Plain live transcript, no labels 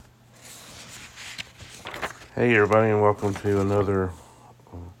Hey, everybody, and welcome to another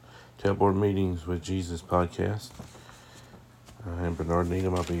Tailboard Meetings with Jesus podcast. I am Bernard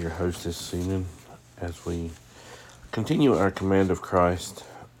Needham. I'll be your host this evening as we continue our Command of Christ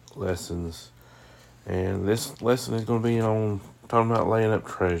lessons. And this lesson is going to be on talking about laying up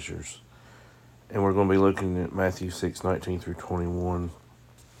treasures. And we're going to be looking at Matthew 6:19 through 21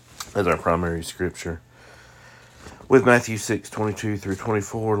 as our primary scripture, with Matthew 6:22 through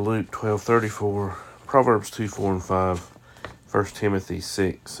 24, Luke 12:34, Proverbs 2:4 and 5, 1 Timothy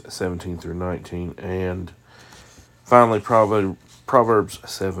 6:17 through 19, and finally Proverbs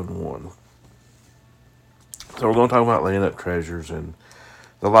 7:1. So we're going to talk about laying up treasures, and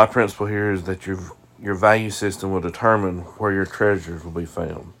the life principle here is that your value system will determine where your treasures will be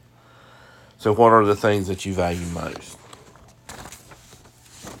found. So what are the things that you value most?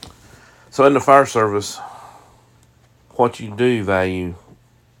 So in the fire service, what do you value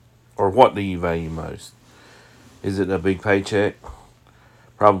most? Is it a big paycheck?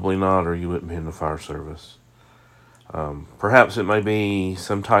 Probably not, or you wouldn't be in the fire service. Perhaps it may be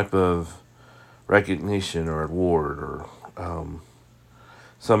some type of recognition or award, or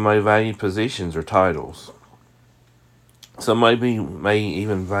some may value positions or titles. Some may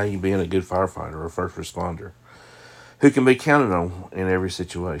even value being a good firefighter or first responder who can be counted on in every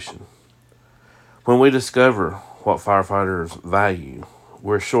situation. When we discover what firefighters value,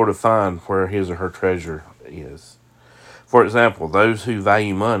 we're sure to find where his or her treasure is. For example, those who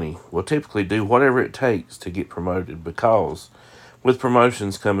value money will typically do whatever it takes to get promoted, because with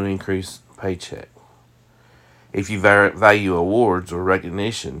promotions come an increased paycheck. If you value awards or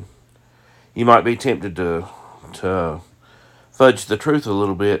recognition, you might be tempted to fudge the truth a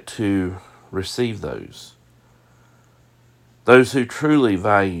little bit to receive those. Those who truly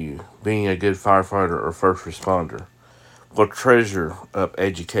value being a good firefighter or first responder will treasure up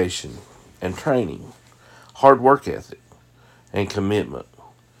education and training, hard work ethic, and commitment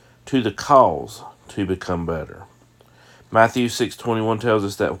to the cause to become better. Matthew 6:21 tells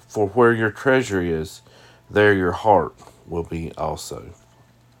us that for where your treasure is, there your heart will be also.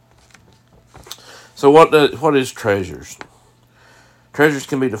 So what is treasures? Treasures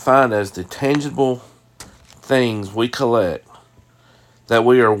can be defined as the tangible things we collect that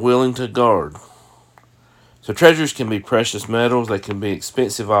we are willing to guard. So treasures can be precious metals, they can be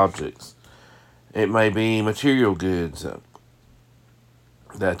expensive objects. It may be material goods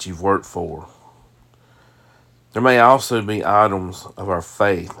that you've worked for. There may also be items of our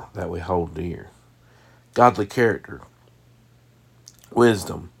faith that we hold dear. Godly character,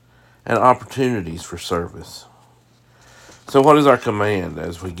 wisdom, and opportunities for service. So what is our command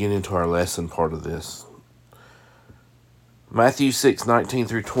as we get into our lesson part of this? Matthew 6:19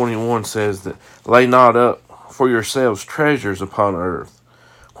 through 21 says that lay not up for yourselves treasures upon earth,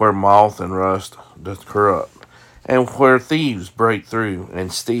 where moth and rust doth corrupt, and where thieves break through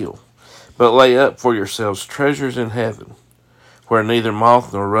and steal. But lay up for yourselves treasures in heaven, where neither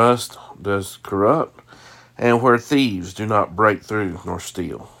moth nor rust does corrupt, and where thieves do not break through nor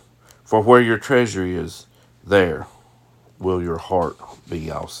steal. For where your treasure is, there will your heart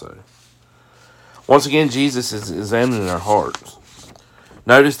be also. Once again, Jesus is examining our hearts.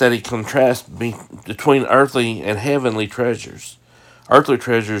 Notice that he contrasts between earthly and heavenly treasures. Earthly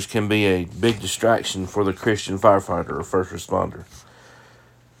treasures can be a big distraction for the Christian firefighter or first responder.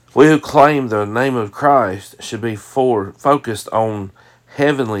 We who claim the name of Christ should be focused on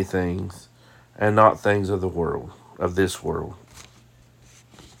heavenly things and not things of this world.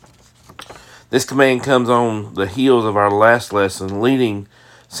 This command comes on the heels of our last lesson, leading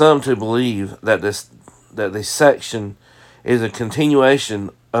some to believe that this section is a continuation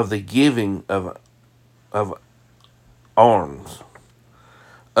of the giving of alms.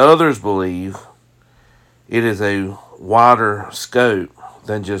 Others believe it is a wider scope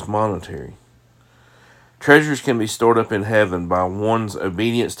than just monetary. Treasures can be stored up in heaven by one's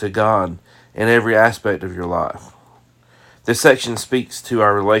obedience to God in every aspect of your life. This section speaks to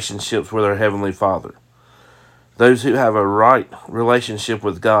our relationships with our Heavenly Father. Those who have a right relationship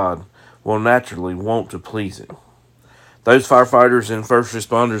with God will naturally want to please Him. Those firefighters and first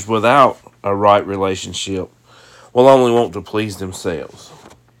responders without a right relationship will only want to please themselves.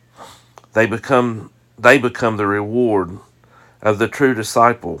 They become the reward of the true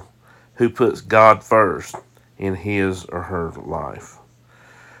disciple who puts God first in his or her life.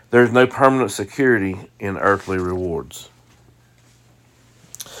 There is no permanent security in earthly rewards.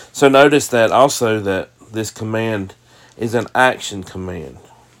 So notice that also that this command is an action command.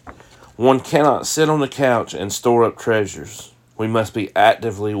 One cannot sit on the couch and store up treasures. We must be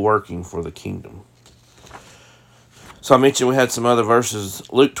actively working for the kingdom. So I mentioned we had some other verses.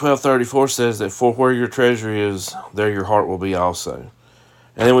 Luke 12:34 says that for where your treasure is, there your heart will be also.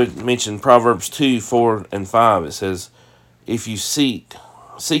 And then we mentioned Proverbs 2:4 and 5. It says, if you seek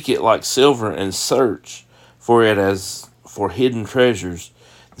it like silver and search for it as for hidden treasures,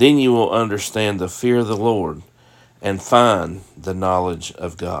 then you will understand the fear of the Lord and find the knowledge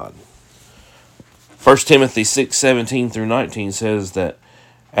of God. 1 Timothy 6:17-19 says that,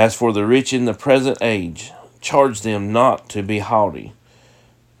 as for the rich in the present age, charge them not to be haughty,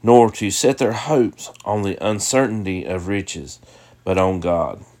 nor to set their hopes on the uncertainty of riches, but on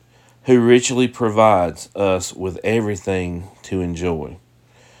God, who richly provides us with everything to enjoy.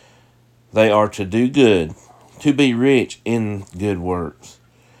 They are to do good, to be rich in good works,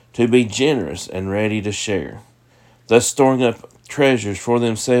 to be generous and ready to share, thus storing up treasures for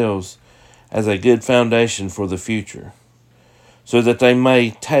themselves as a good foundation for the future, so that they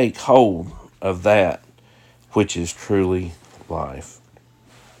may take hold of that which is truly life.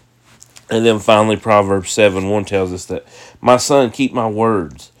 And then finally, Proverbs 7:1 tells us that, my son, keep my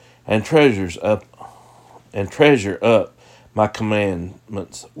words and treasure up my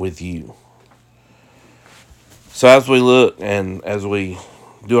commandments with you. So as we look and as we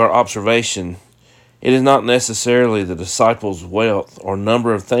do our observation, it is not necessarily the disciples' wealth or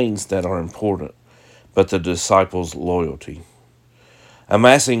number of things that are important, but the disciples' loyalty.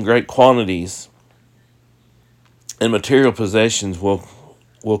 Amassing great quantities and material possessions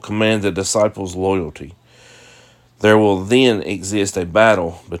will command the disciples' loyalty. There will then exist a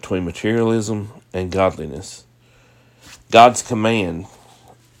battle between materialism and godliness. God's command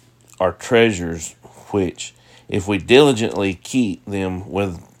are treasures which, if we diligently keep them,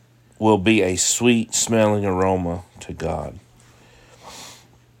 will be a sweet-smelling aroma to God.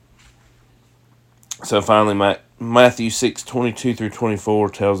 So finally, Matthew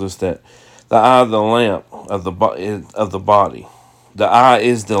 6:22-24 tells us that the eye is the lamp of the body. The eye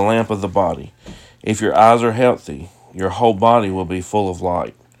is the lamp of the body. If your eyes are healthy, your whole body will be full of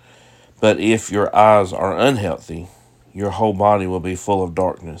light. But if your eyes are unhealthy, your whole body will be full of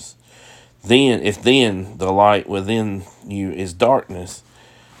darkness. If the light within you is darkness,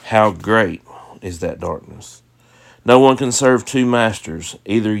 how great is that darkness? No one can serve two masters.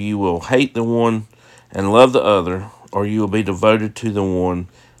 Either you will hate the one and love the other, or you will be devoted to the one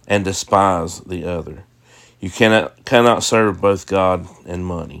and despise the other. You cannot serve both God and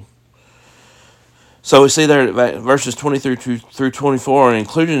money. So we see there that verses 23 through 24 are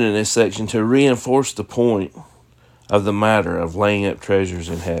included in this section to reinforce the point of the matter of laying up treasures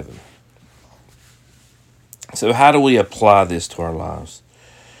in heaven. So how do we apply this to our lives?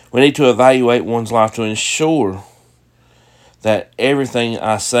 We need to evaluate one's life to ensure that everything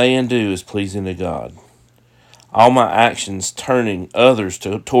I say and do is pleasing to God. All my actions turning others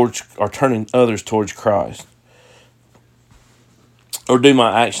towards Christ. Or do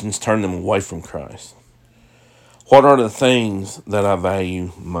my actions turn them away from Christ? What are the things that I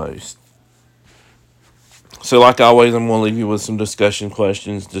value most? So like always, I'm going to leave you with some discussion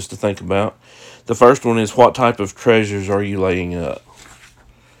questions just to think about. The first one is, what type of treasures are you laying up?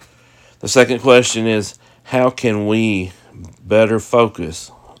 The second question is, how can we better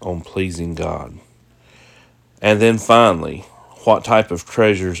focus on pleasing God? And then finally, what type of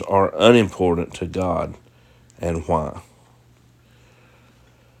treasures are unimportant to God and why?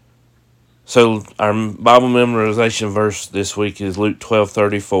 So our Bible memorization verse this week is Luke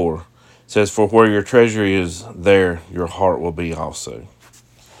 12:34. It says, for where your treasure is, there your heart will be also.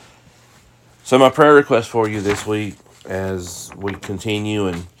 So my prayer request for you this week, as we continue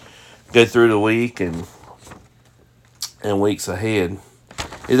and go through the week and weeks ahead,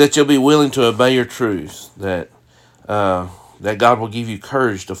 is that you'll be willing to obey your truths, that God will give you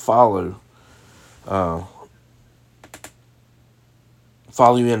courage to follow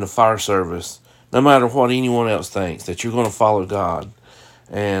you in the fire service, no matter what anyone else thinks, that you're going to follow God.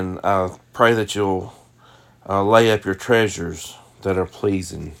 And I pray that you'll lay up your treasures that are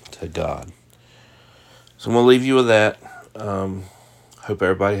pleasing to God. So I'm going to leave you with that. Hope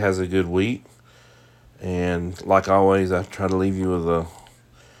everybody has a good week. And like always, I try to leave you with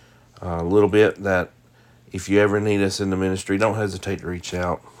a little bit that if you ever need us in the ministry, don't hesitate to reach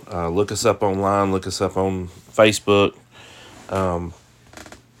out. Look us up online. Look us up on Facebook.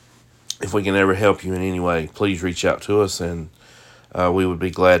 If we can ever help you in any way, please reach out to us, and we would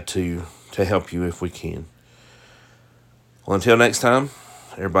be glad to help you if we can. Well, until next time,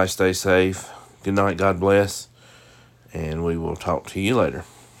 everybody stay safe. Good night. God bless. And we will talk to you later.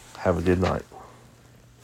 Have a good night.